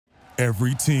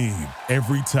Every team,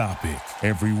 every topic,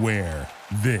 everywhere.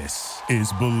 This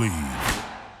is Believe.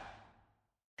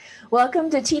 Welcome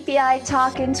to TPI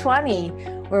Talkin' 20,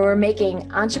 where we're making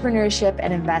entrepreneurship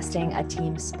and investing a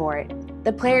team sport.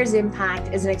 The Players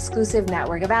Impact is an exclusive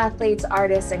network of athletes,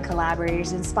 artists, and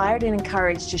collaborators inspired and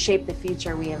encouraged to shape the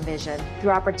future we envision.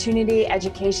 Through opportunity,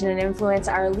 education, and influence,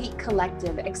 our elite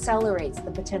collective accelerates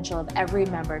the potential of every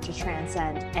member to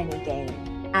transcend any game.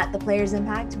 At the Players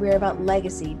Impact, we are about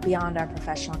legacy beyond our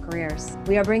professional careers.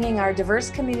 We are bringing our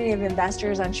diverse community of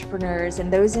investors, entrepreneurs,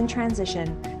 and those in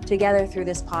transition together through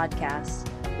this podcast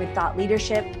with thought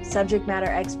leadership, subject matter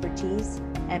expertise,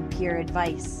 and peer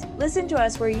advice. Listen to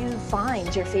us where you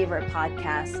find your favorite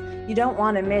podcasts. You don't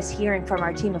want to miss hearing from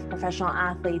our team of professional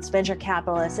athletes, venture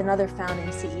capitalists, and other founding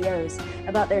CEOs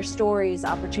about their stories,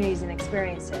 opportunities, and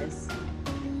experiences.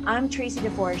 I'm Tracy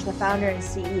DeForge, the founder and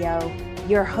CEO,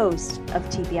 your host of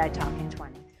TPI Talkin'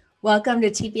 20. Welcome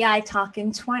to TPI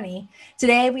Talkin' 20.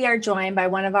 Today we are joined by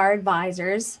one of our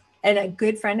advisors and a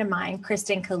good friend of mine,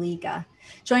 Kristen Kuliga.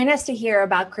 Join us to hear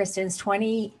about Kristen's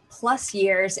 20 plus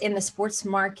years in the sports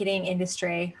marketing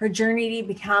industry, her journey to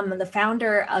become the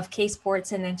founder of K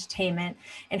Sports and Entertainment,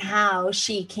 and how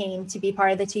she came to be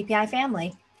part of the TPI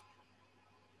family.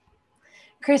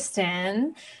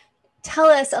 Kristen, tell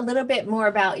us a little bit more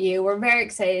about you. We're very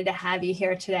excited to have you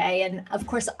here today. And of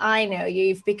course, I know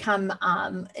you've become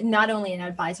not only an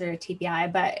advisor to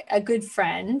TPI, but a good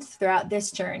friend throughout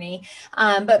this journey.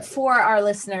 But for our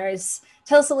listeners,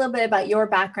 tell us a little bit about your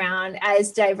background,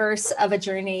 as diverse of a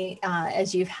journey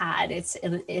as you've had. It's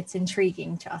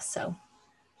intriguing to us. So.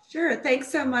 Sure. Thanks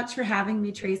so much for having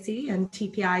me, Tracy and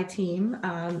TPI team.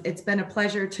 It's been a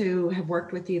pleasure to have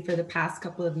worked with you for the past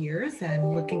couple of years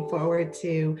and looking forward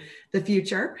to the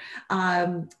future.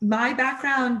 My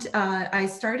background, I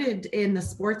started in the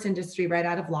sports industry right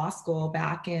out of law school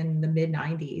back in the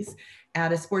mid-90s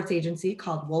at a sports agency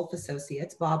called Bob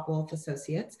Wolf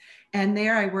Associates. And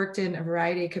there I worked in a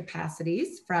variety of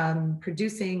capacities, from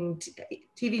producing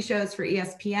TV shows for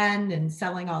ESPN and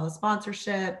selling all the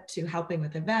sponsorship to helping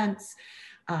with events,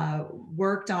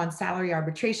 worked on salary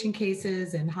arbitration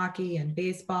cases in hockey and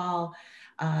baseball,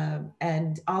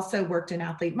 and also worked in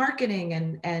athlete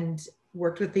marketing and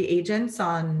worked with the agents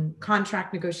on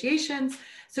contract negotiations.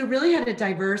 So really had a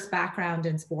diverse background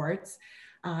in sports.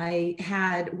 I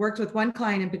had worked with one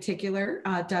client in particular,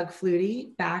 Doug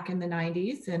Flutie, back in the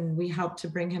 90s, and we helped to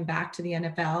bring him back to the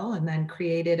NFL and then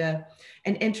created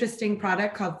an interesting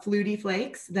product called Flutie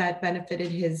Flakes that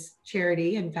benefited his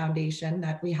charity and foundation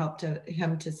that we helped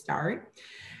him to start.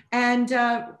 And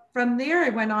from there, I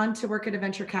went on to work at a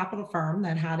venture capital firm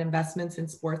that had investments in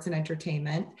sports and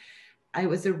entertainment. It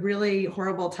was a really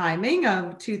horrible timing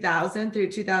of 2000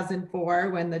 through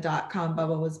 2004 when the dot-com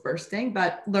bubble was bursting,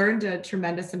 but learned a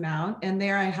tremendous amount. And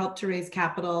there I helped to raise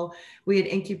capital. We had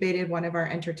incubated one of our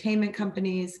entertainment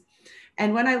companies.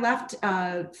 And when I left,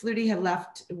 Flutie had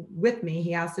left with me.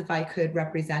 He asked if I could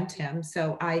represent him.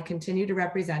 So I continued to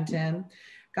represent him,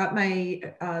 got my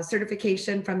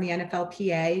certification from the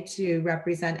NFLPA to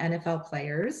represent NFL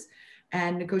players,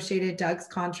 and negotiated Doug's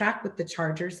contract with the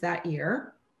Chargers that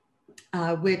year.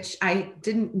 Which I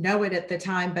didn't know it at the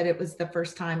time, but it was the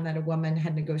first time that a woman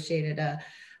had negotiated a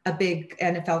big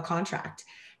NFL contract.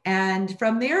 And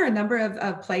from there, a number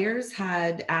of players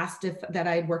had asked that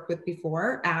I had worked with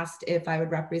before, asked if I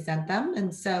would represent them.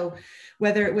 And so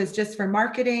whether it was just for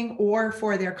marketing or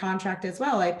for their contract as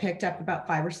well, I picked up about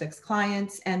 5 or 6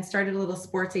 clients and started a little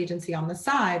sports agency on the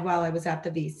side while I was at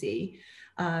the VC.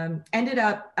 Ended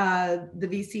up, the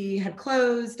VC had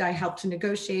closed. I helped to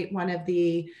negotiate one of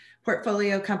the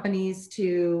portfolio companies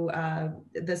to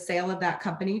the sale of that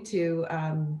company to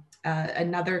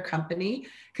another company,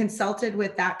 consulted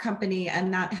with that company,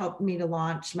 and that helped me to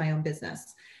launch my own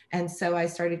business. And so I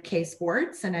started K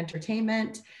Sports and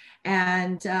Entertainment.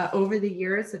 And over the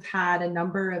years, I've had a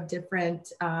number of different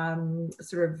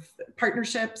sort of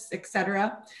partnerships, et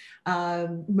cetera.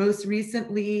 Most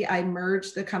recently, I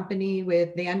merged the company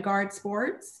with Vanguard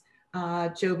Sports.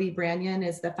 Joby Branyan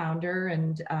is the founder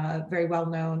and very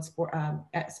well-known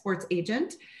sports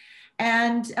agent.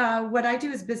 And what I do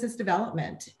is business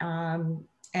development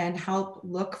and help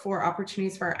look for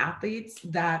opportunities for our athletes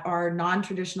that are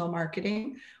non-traditional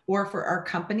marketing, or for our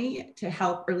company to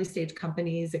help early stage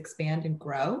companies expand and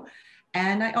grow.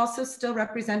 And I also still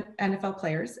represent NFL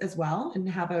players as well, and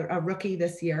have a rookie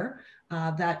this year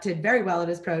that did very well at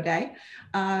his pro day.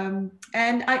 And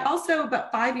I also,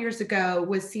 about 5 years ago,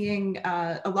 was seeing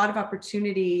a lot of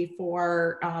opportunity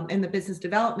for, in the business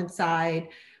development side,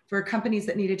 for companies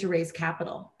that needed to raise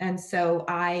capital. And so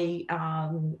I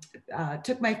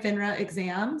took my FINRA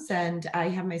exams, and I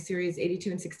have my series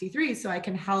 82 and 63, so I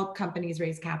can help companies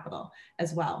raise capital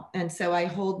as well. And so I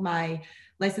hold my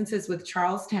licenses with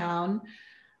Charlestown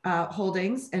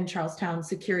Holdings and Charlestown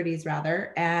Securities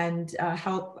rather, and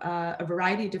help a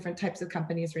variety of different types of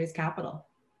companies raise capital.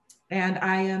 And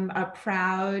I am a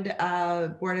proud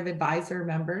board of advisor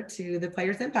member to the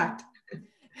Players Impact.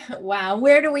 Wow.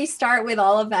 Where do we start with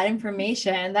all of that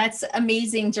information? That's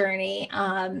amazing journey.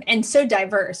 And so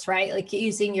diverse, right? Like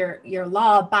using your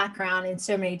law background in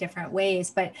so many different ways.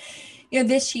 But,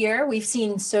 this year we've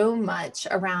seen so much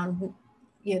around,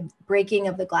 breaking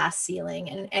of the glass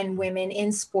ceiling and women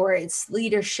in sports,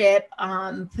 leadership,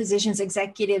 positions,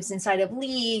 executives inside of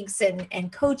leagues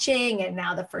and coaching, and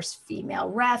now the first female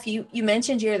ref. You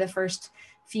mentioned you're the first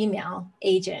female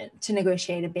agent to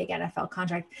negotiate a big NFL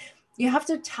contract. You have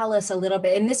to tell us a little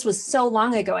bit, and this was so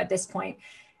long ago at this point,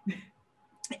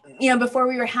 before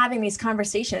we were having these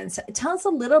conversations, tell us a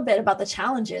little bit about the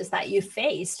challenges that you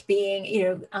faced being,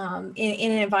 in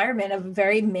an environment of a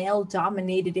very male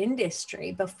dominated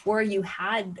industry before you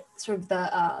had sort of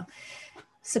the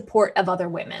support of other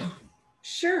women.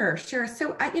 Sure.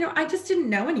 So, I just didn't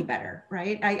know any better,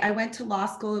 right? I went to law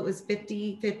school. It was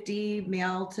 50-50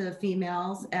 male to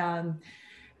females.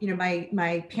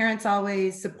 My parents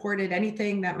always supported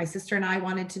anything that my sister and I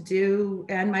wanted to do,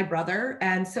 and my brother.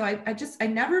 And so I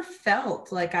never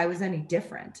felt like I was any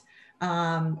different,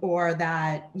 or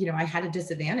that, I had a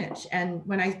disadvantage. And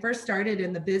when I first started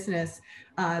in the business,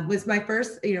 was my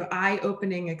first,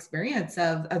 eye-opening experience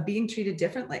of being treated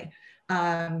differently.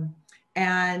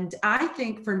 And I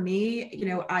think for me,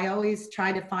 I always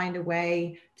try to find a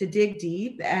way to dig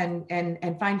deep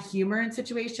and find humor in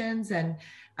situations,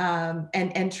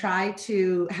 and try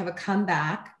to have a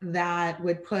comeback that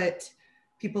would put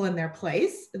people in their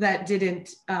place that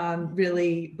didn't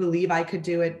really believe I could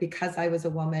do it because I was a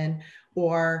woman,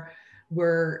 or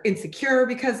were insecure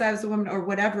because I was a woman, or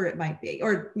whatever it might be,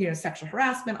 or, sexual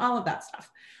harassment, all of that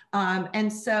stuff.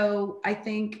 And so I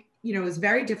think, it was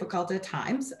very difficult at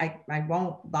times. I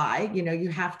won't lie.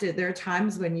 There are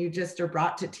times when you just are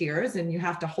brought to tears, and you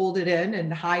have to hold it in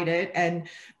and hide it and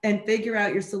figure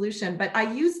out your solution. But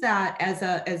I use that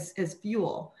as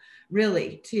fuel,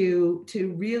 really, to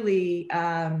really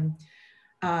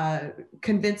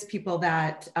convince people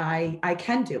that I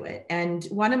can do it. And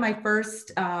one of my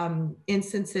first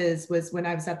instances was when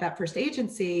I was at that first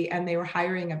agency, and they were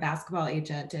hiring a basketball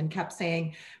agent, and kept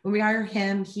saying, when we hire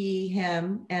him, he,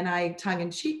 him, and I tongue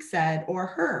in cheek said, or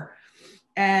her.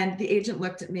 And the agent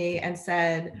looked at me and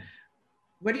said,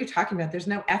 what are you talking about? There's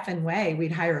no effing way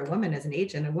we'd hire a woman as an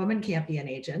agent. A woman can't be an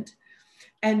agent.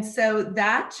 And so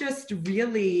that just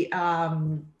really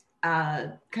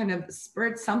kind of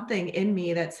spurred something in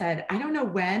me that said, I don't know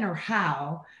when or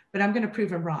how, but I'm going to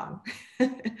prove him wrong.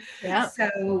 Yeah.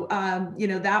 So,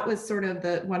 that was sort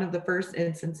of one of the first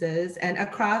instances. And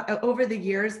over the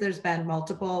years, there's been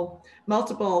multiple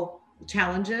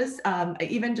challenges.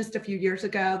 Even just a few years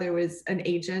ago, there was an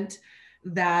agent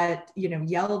that,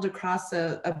 yelled across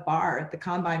a bar at the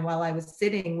combine while I was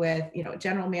sitting with,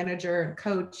 general manager and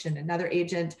coach and another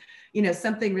agent,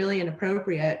 something really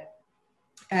inappropriate.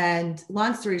 And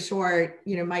long story short,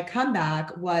 my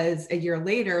comeback was a year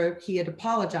later. He had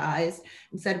apologized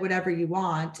and said, whatever you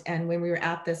want. And when we were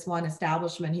at this one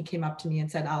establishment, he came up to me and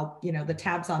said, the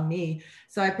tab's on me.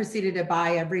 So I proceeded to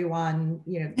buy everyone,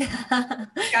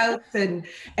 scouts and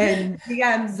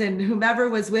DMs and whomever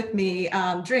was with me,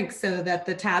 drinks, so that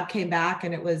the tab came back,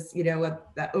 and it was,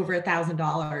 over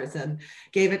 $1,000, and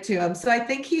gave it to him. So I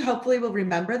think he hopefully will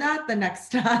remember that the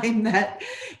next time that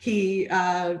he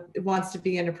wants to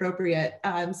be inappropriate.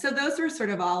 So those were sort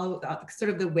of all sort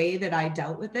of the way that I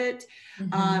dealt with it.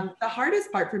 Mm-hmm. The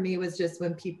hardest part for me was just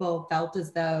when people felt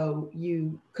as though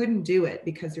you couldn't do it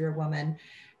because you're a woman.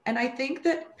 And I think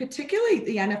that particularly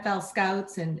the NFL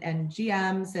scouts and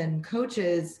GMs and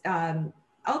coaches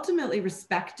ultimately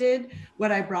respected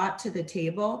what I brought to the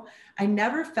table. I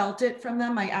never felt it from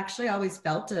them. I actually always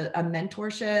felt a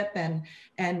mentorship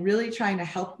and really trying to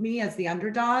help me as the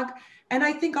underdog. And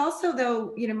I think also,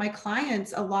 though, my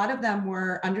clients, a lot of them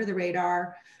were under the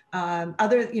radar.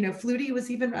 Flutie was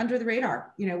even under the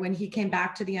radar, when he came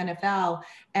back to the NFL.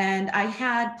 And I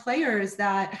had players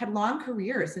that had long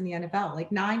careers in the NFL, like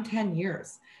 9-10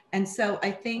 years. And so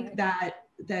I think that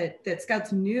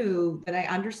scouts knew that I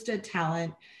understood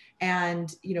talent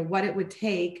and, what it would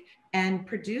take, and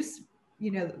produce,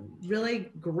 really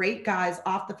great guys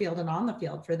off the field and on the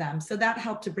field for them. So that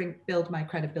helped to build my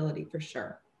credibility for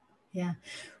sure. Yeah.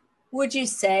 would you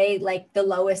say like the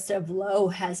lowest of low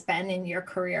has been in your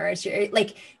career? As your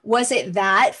like, was it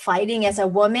that fighting as a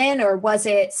woman, or was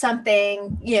it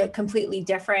something, completely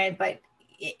different, but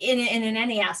in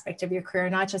any aspect of your career,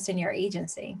 not just in your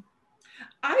agency?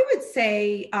 I would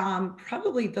say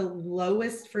probably the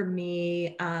lowest for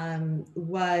me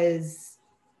was,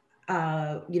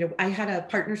 I had a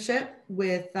partnership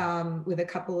with a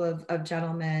couple of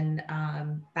gentlemen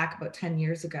back about 10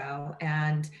 years ago,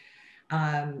 and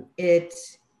it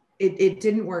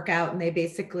didn't work out, and they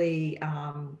basically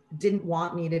didn't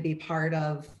want me to be part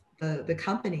of the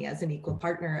company as an equal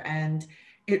partner. And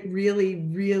it really,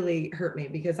 really hurt me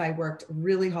because I worked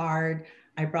really hard.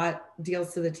 I brought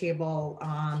deals to the table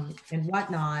and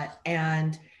whatnot.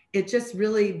 And it just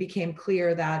really became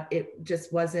clear that it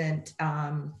just wasn't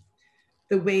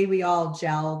the way we all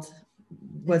gelled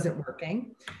wasn't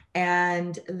working.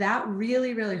 And that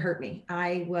really, really hurt me.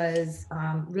 I was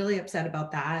really upset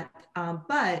about that.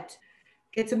 But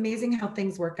it's amazing how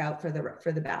things work out for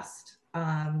the best.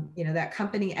 That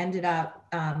company ended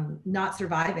up not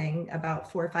surviving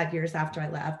about 4 or 5 years after I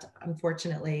left,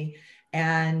 unfortunately.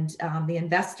 And the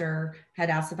investor had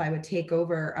asked if I would take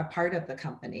over a part of the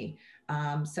company.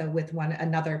 So with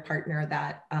another partner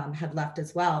that had left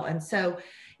as well. And so,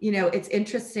 it's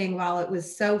interesting, while it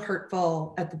was so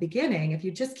hurtful at the beginning, if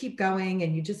you just keep going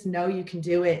and you just know you can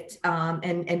do it,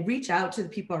 and reach out to the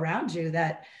people around you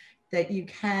that you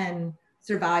can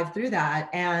survive through that.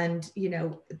 And,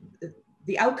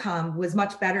 the outcome was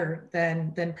much better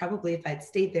than probably if I'd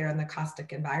stayed there in the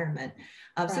caustic environment.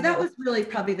 So that was really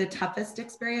probably the toughest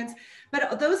experience.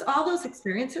 But all those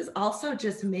experiences also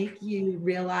just make you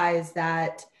realize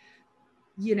that,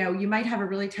 you might have a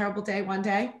really terrible day one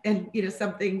day and,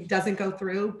 something doesn't go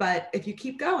through, but if you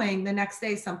keep going, the next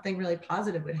day, something really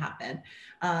positive would happen.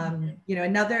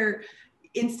 Another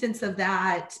instance of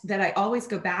that I always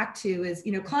go back to is,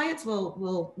 clients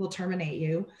will terminate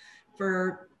you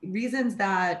for reasons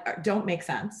that don't make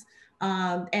sense.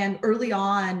 And early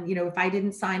on, if I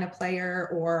didn't sign a player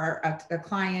or a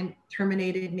client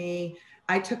terminated me,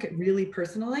 I took it really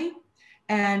personally.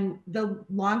 And the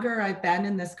longer I've been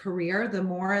in this career, the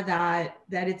more that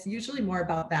it's usually more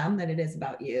about them than it is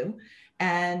about you.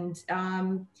 And,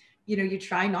 you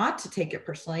try not to take it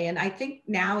personally. And I think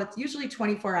now it's usually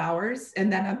 24 hours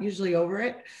and then I'm usually over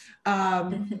it.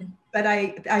 But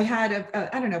I had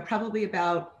I don't know, probably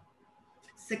about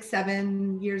 6,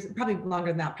 7 years, probably longer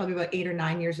than that, probably about 8 or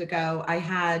 9 years ago, I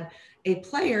had a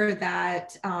player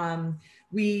that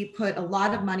we put a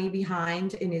lot of money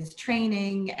behind in his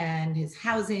training and his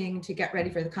housing to get ready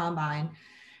for the combine.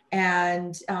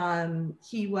 And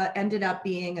he ended up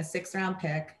being a 6th round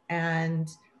pick, and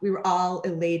we were all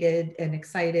elated and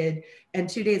excited. And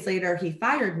 2 days later, he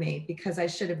fired me because I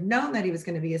should have known that he was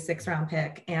going to be a 6th round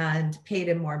pick and paid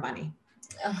him more money.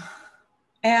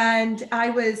 And I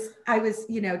was,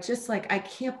 just like, I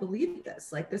can't believe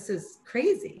this. Like, this is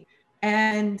crazy.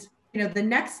 And, the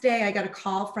next day I got a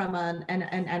call from an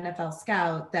NFL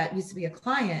scout that used to be a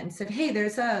client and said, hey,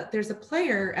 there's a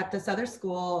player at this other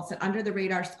school. It's an under the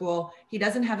radar school. He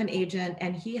doesn't have an agent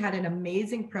and he had an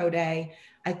amazing pro day.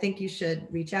 I think you should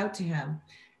reach out to him.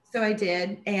 So I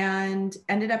did, and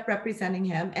ended up representing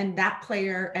him. And that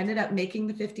player ended up making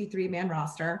the 53-man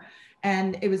roster.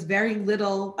 And it was very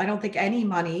little, I don't think any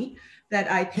money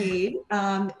that I paid.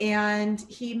 And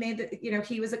he made,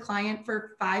 he was a client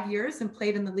for 5 years and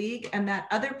played in the league. And that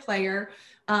other player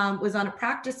was on a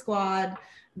practice squad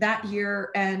that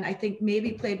year. And I think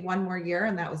maybe played 1 more year,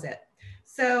 and that was it.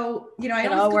 So,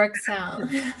 it all works out.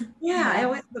 Yeah, I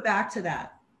always go back to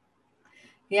that.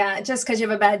 Yeah, just because you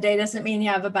have a bad day doesn't mean you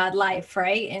have a bad life,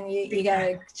 right? And you got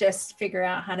to just figure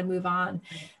out how to move on.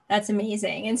 That's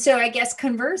amazing. And so I guess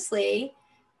conversely,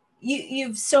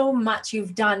 you've so much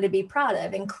you've done to be proud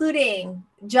of, including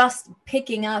just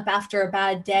picking up after a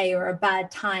bad day or a bad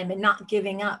time and not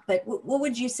giving up. But what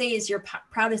would you say is your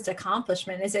proudest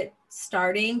accomplishment? Is it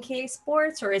starting K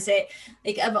Sports, or is it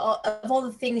like of all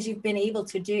the things you've been able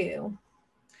to do?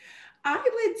 I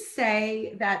would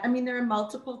say that, there are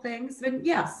multiple things, but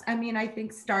yes, I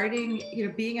think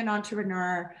starting, being an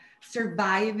entrepreneur,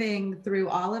 surviving through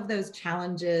all of those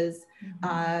challenges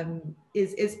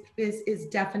is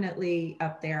definitely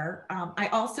up there. I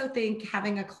also think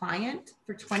having a client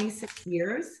for 26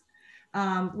 years,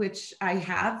 which I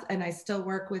have, and I still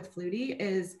work with Flutie,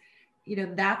 is,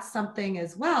 that's something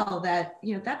as well that,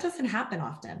 that doesn't happen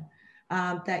often,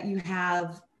 that you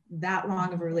have that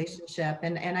long of a relationship.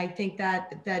 And I think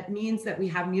that means that we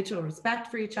have mutual respect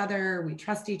for each other. We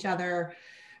trust each other.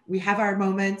 We have our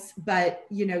moments, but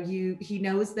he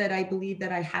knows that I believe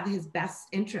that I have his best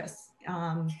interests.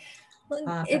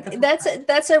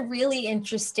 That's a really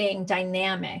interesting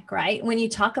dynamic, right? When you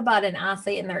talk about an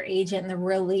athlete and their agent and the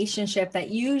relationship that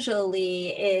usually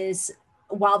is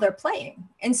while they're playing.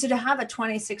 And so to have a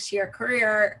 26-year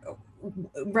career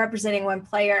representing one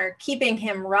player, keeping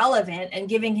him relevant and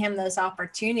giving him those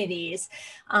opportunities,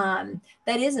 that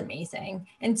is amazing.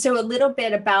 And so a little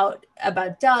bit about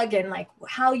Doug and like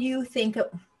how you think,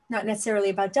 not necessarily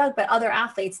about Doug, but other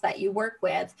athletes that you work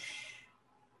with.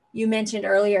 You mentioned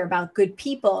earlier about good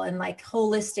people and like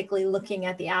holistically looking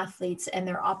at the athletes and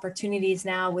their opportunities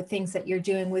now with things that you're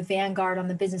doing with Vanguard on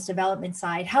the business development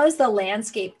side. How has the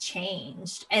landscape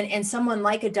changed? And someone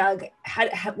like a Doug,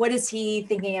 what is he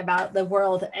thinking about the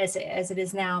world as it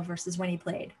is now versus when he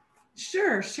played?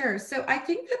 Sure. So I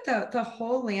think that the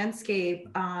whole landscape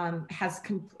has,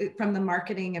 from the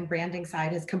marketing and branding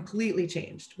side, has completely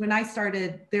changed. When I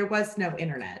started, there was no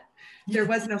internet, there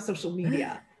was no social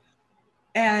media.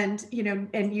 And,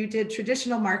 and you did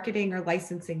traditional marketing or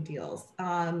licensing deals,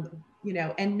 and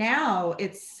now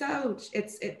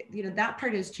that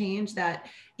part has changed, that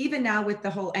even now with the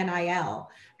whole NIL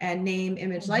and name,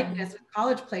 image, likeness with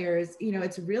college players,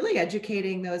 it's really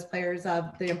educating those players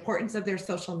of the importance of their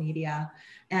social media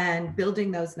and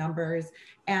building those numbers.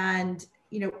 And,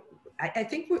 I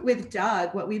think with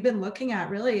Doug, what we've been looking at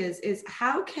really is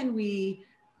how can we,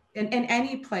 and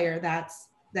any player that's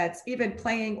even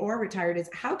playing or retired, is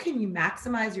how can you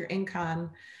maximize your income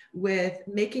with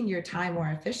making your time more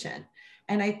efficient?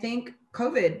 And I think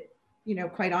COVID,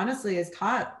 quite honestly, has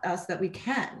taught us that we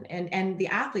can, and the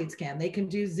athletes can. They can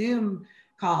do Zoom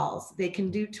calls, they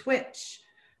can do Twitch,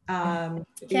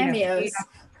 cameos.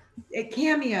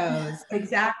 Cameos,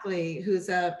 exactly. Who is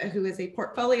a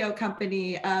portfolio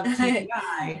company of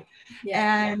TPI,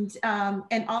 and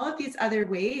all of these other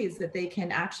ways that they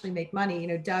can actually make money.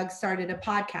 Doug started a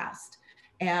podcast,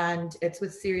 and it's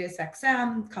with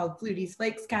SiriusXM called Flutie's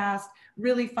Flakes Cast.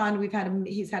 Really fun.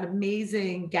 He's had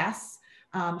amazing guests,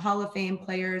 Hall of Fame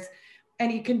players,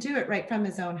 and he can do it right from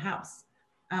his own house.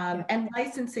 And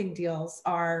licensing deals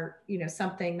are,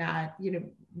 something that,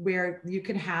 where you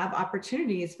can have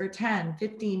opportunities for 10,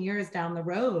 15 years down the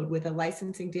road with a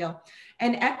licensing deal,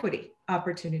 and equity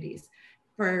opportunities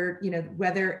for,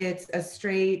 whether it's a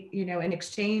straight, an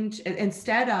exchange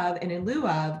instead of, and in lieu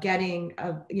of getting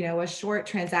a short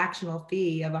transactional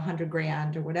fee of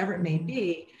 $100,000 or whatever it may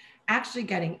be, actually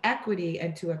getting equity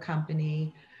into a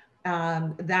company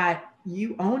that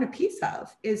you own a piece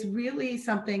of is really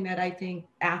something that I think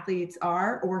athletes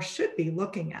are or should be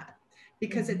looking at,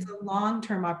 because it's a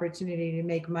long-term opportunity to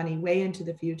make money way into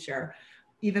the future,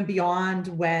 even beyond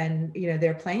when,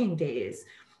 their playing days.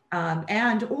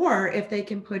 Or if they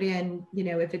can put in,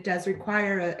 if it does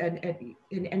require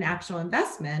an actual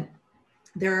investment,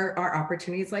 there are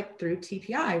opportunities like through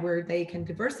TPI where they can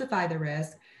diversify the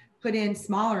risk, put in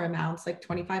smaller amounts like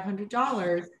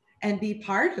 $2,500, and be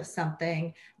part of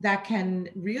something that can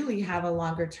really have a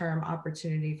longer term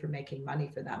opportunity for making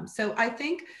money for them. So I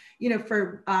think,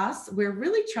 for us, we're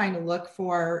really trying to look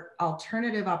for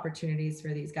alternative opportunities for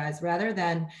these guys rather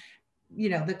than,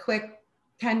 the quick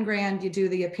 10 grand, you do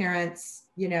the appearance,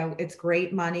 it's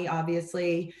great money,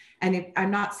 obviously. And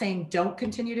I'm not saying don't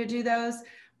continue to do those,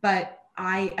 but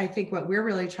I think what we're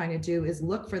really trying to do is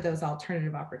look for those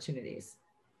alternative opportunities.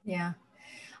 Yeah.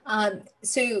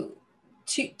 So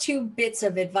two bits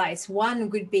of advice. One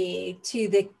would be to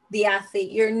the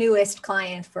athlete, your newest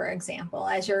client, for example,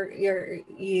 as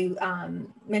you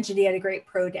mentioned he had a great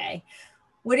pro day.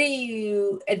 What are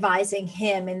you advising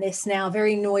him in this now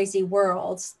very noisy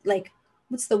world? Like,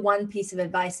 what's the one piece of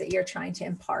advice that you're trying to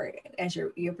impart as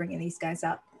you're bringing these guys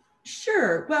up?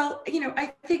 Sure. Well,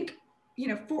 I think,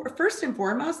 first and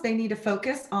foremost, they need to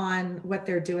focus on what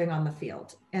they're doing on the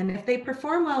field. And if they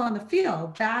perform well on the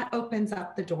field, that opens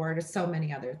up the door to so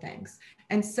many other things.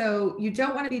 And so you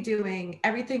don't want to be doing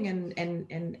everything and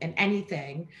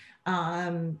anything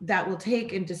that will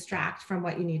take and distract from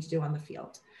what you need to do on the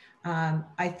field.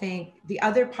 I think the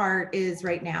other part is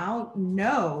right now,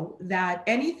 know that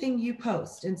anything you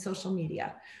post in social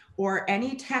media or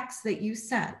any text that you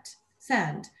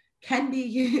send can be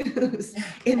used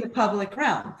in the public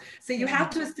realm. So you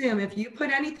have to assume if you put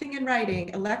anything in writing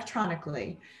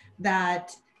electronically,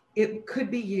 that it could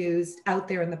be used out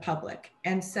there in the public.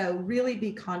 And so really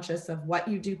be conscious of what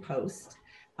you do post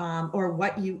or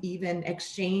what you even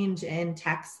exchange in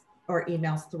text or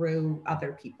emails through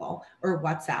other people or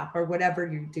WhatsApp or whatever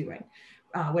you're doing,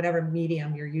 whatever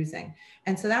medium you're using.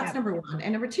 And so that's number one.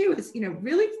 And number two is,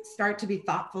 really start to be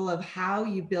thoughtful of how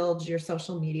you build your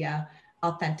social media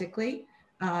authentically.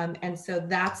 And so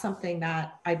that's something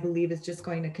that I believe is just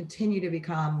going to continue to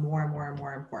become more and more and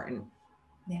more important.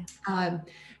 Yeah.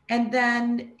 And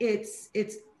then it's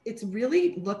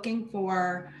really looking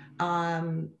for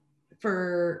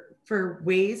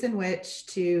ways in which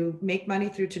to make money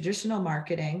through traditional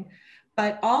marketing,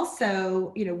 but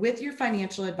also, with your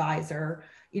financial advisor,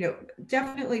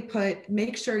 definitely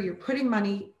make sure you're putting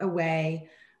money away,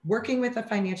 working with a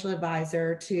financial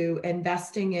advisor to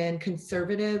investing in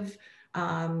conservative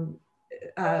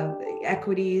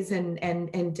equities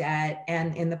and debt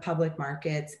and in the public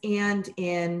markets, and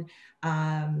in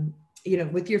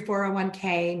with your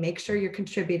 401k, make sure you're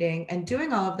contributing and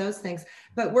doing all of those things,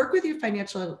 but work with your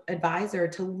financial advisor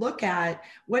to look at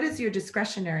what is your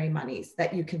discretionary monies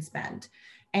that you can spend.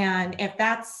 And if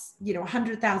that's,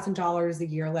 $100,000 a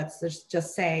year, let's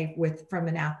just say from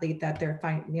an athlete that their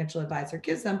financial advisor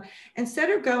gives them,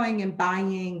 instead of going and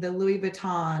buying the Louis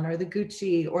Vuitton or the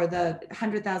Gucci or the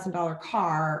 $100,000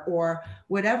 car or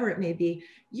whatever it may be,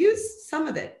 use some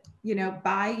of it.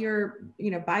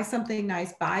 Buy something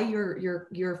nice, buy your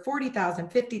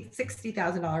 $40,000, $50,000,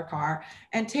 $60,000 car,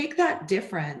 and take that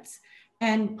difference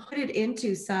and put it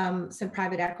into some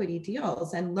private equity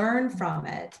deals and learn from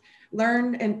it.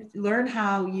 Learn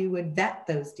how you would vet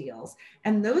those deals.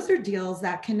 And those are deals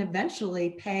that can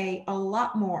eventually pay a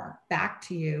lot more back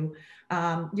to you.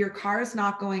 Your car is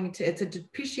not going to, it's a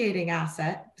depreciating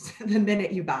asset the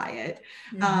minute you buy it.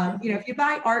 If you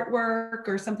buy artwork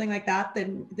or something like that,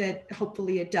 then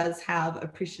hopefully it does have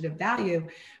appreciative value,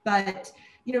 but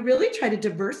really try to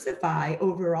diversify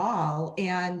overall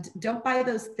and don't buy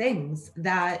those things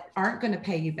that aren't going to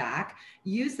pay you back.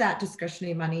 Use that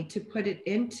discretionary money to put it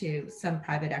into some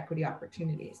private equity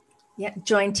opportunities. Yeah,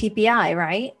 join TPI,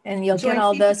 right? And you'll get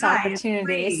all those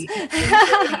opportunities. It's free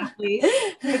for the athletes.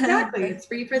 Exactly. It's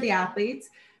free for the athletes.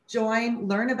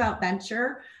 Learn about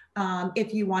venture.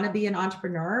 If you want to be an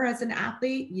entrepreneur as an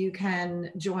athlete, you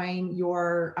can join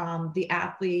the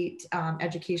athlete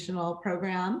educational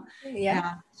program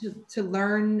to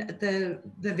learn the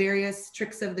various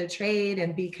tricks of the trade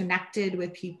and be connected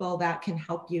with people that can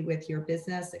help you with your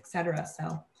business, et cetera.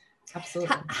 So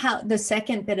absolutely. How the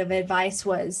second bit of advice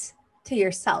was to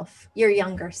yourself, your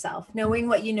younger self, knowing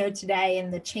what you know today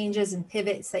and the changes and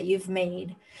pivots that you've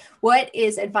made. What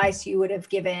is advice you would have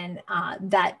given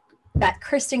that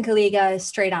Kristen Kuliga is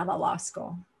straight out of law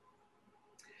school,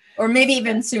 or maybe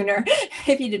even sooner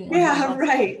if you didn't want to.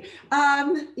 Right.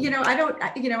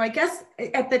 I guess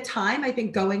at the time, I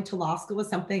think going to law school was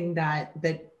something that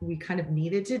we kind of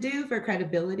needed to do for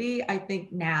credibility. I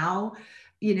think now,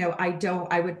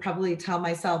 I would probably tell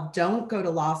myself, don't go to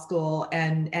law school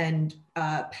and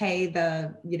pay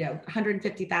the,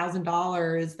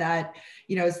 $150,000 that,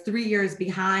 is 3 years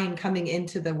behind coming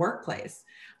into the workplace.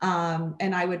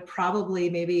 And I would probably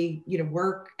maybe,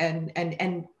 work and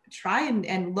try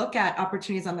and look at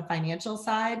opportunities on the financial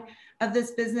side of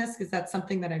this business, because that's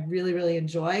something that I really, really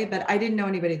enjoy, but I didn't know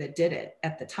anybody that did it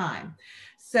at the time.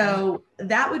 So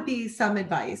that would be some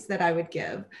advice that I would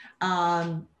give.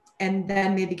 And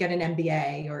then maybe get an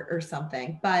MBA or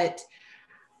something. But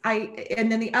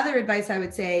and then the other advice I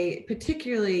would say,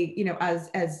 particularly,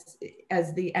 as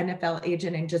the NFL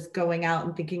agent and just going out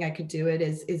and thinking I could do it,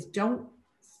 is don't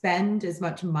spend as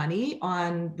much money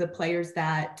on the players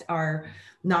that are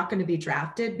not going to be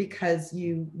drafted, because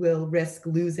you will risk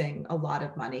losing a lot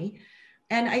of money.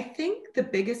 And I think the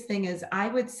biggest thing is, I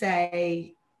would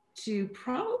say to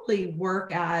probably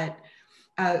work at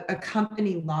a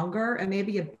company longer, and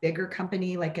maybe a bigger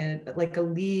company like a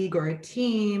league or a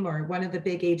team or one of the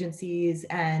big agencies,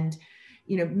 and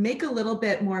make a little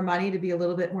bit more money to be a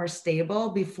little bit more stable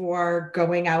before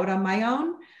going out on my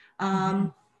own.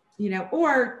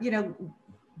 Or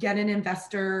get an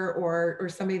investor or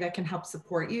somebody that can help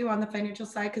support you on the financial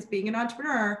side, because being an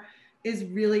entrepreneur is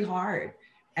really hard.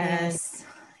 And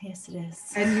yes it is.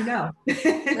 And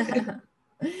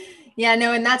Yeah,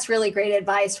 no, and that's really great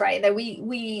advice, right? That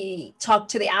we talk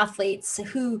to the athletes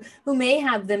who may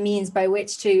have the means by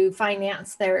which to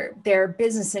finance their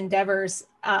business endeavors,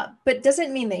 but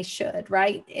doesn't mean they should,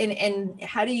 right? And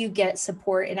how do you get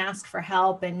support and ask for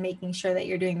help, and making sure that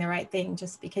you're doing the right thing?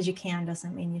 Just because you can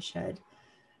doesn't mean you should.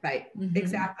 Right. Mm-hmm.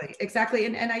 Exactly.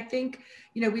 And I think,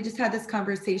 we just had this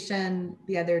conversation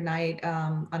the other night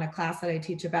on a class that I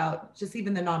teach about just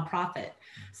even the nonprofit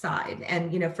side.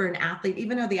 And, for an athlete,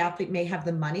 even though the athlete may have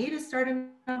the money to start a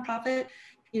nonprofit,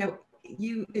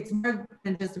 it's more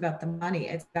than just about the money.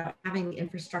 It's about having the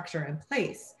infrastructure in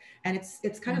place. And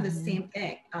it's kind of the same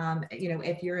thing.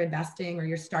 If you're investing or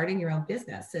you're starting your own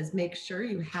business, is make sure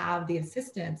you have the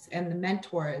assistants and the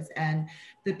mentors and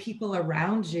the people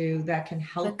around you that can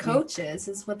help. The coaches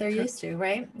is what they're used to,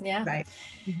 right? Yeah. Right.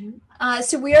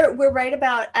 So we're right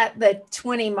about at the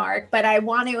 20 mark, but I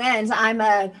want to end. I'm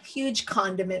a huge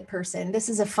condiment person. This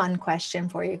is a fun question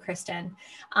for you, Kristen.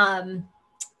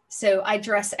 So I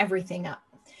dress everything up.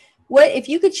 What if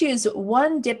you could choose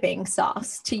one dipping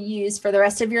sauce to use for the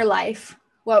rest of your life?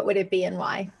 What would it be and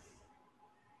why?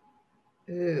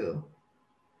 Ooh.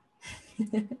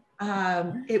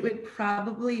 It would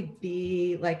probably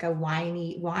be like a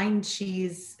wine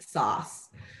cheese sauce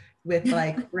with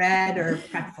like bread or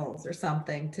pretzels or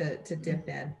something to dip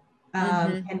in.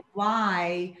 And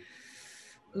why?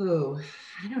 Ooh,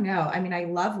 I don't know. I mean, I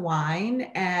love wine,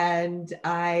 and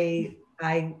I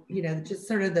just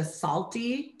sort of the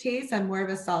salty taste. I'm more of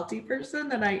a salty person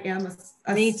than I am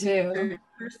a Me too.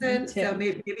 person. So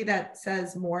maybe that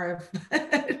says more of,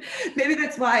 maybe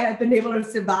that's why I've been able to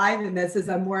survive in this, is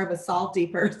I'm more of a salty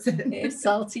person. You're a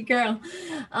salty girl.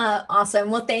 Awesome.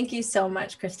 Well, thank you so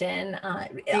much, Kristen.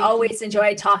 Always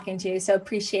enjoy talking to you. So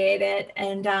appreciate it.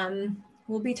 And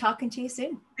we'll be talking to you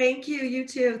soon. Thank you. You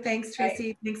too. Thanks, Tracy.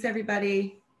 Right. Thanks,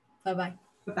 everybody. Bye-bye.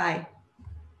 Bye-bye.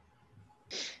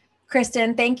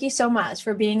 Kristen, thank you so much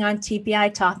for being on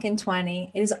TPI Talkin'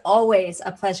 20. It is always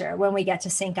a pleasure when we get to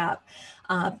sync up.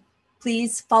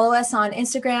 Please follow us on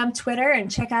Instagram, Twitter, and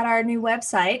check out our new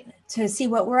website to see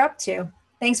what we're up to.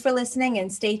 Thanks for listening,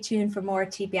 and stay tuned for more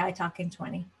TPI Talkin'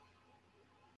 20.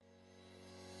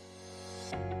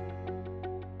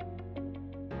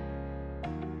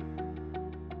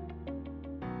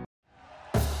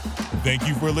 Thank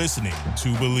you for listening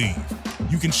to Believe.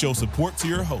 You can show support to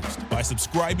your host by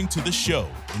subscribing to the show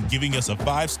and giving us a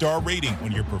 5-star rating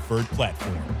on your preferred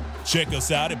platform. Check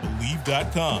us out at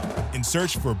Believe.com and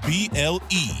search for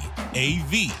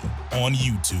BLEAV on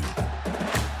YouTube.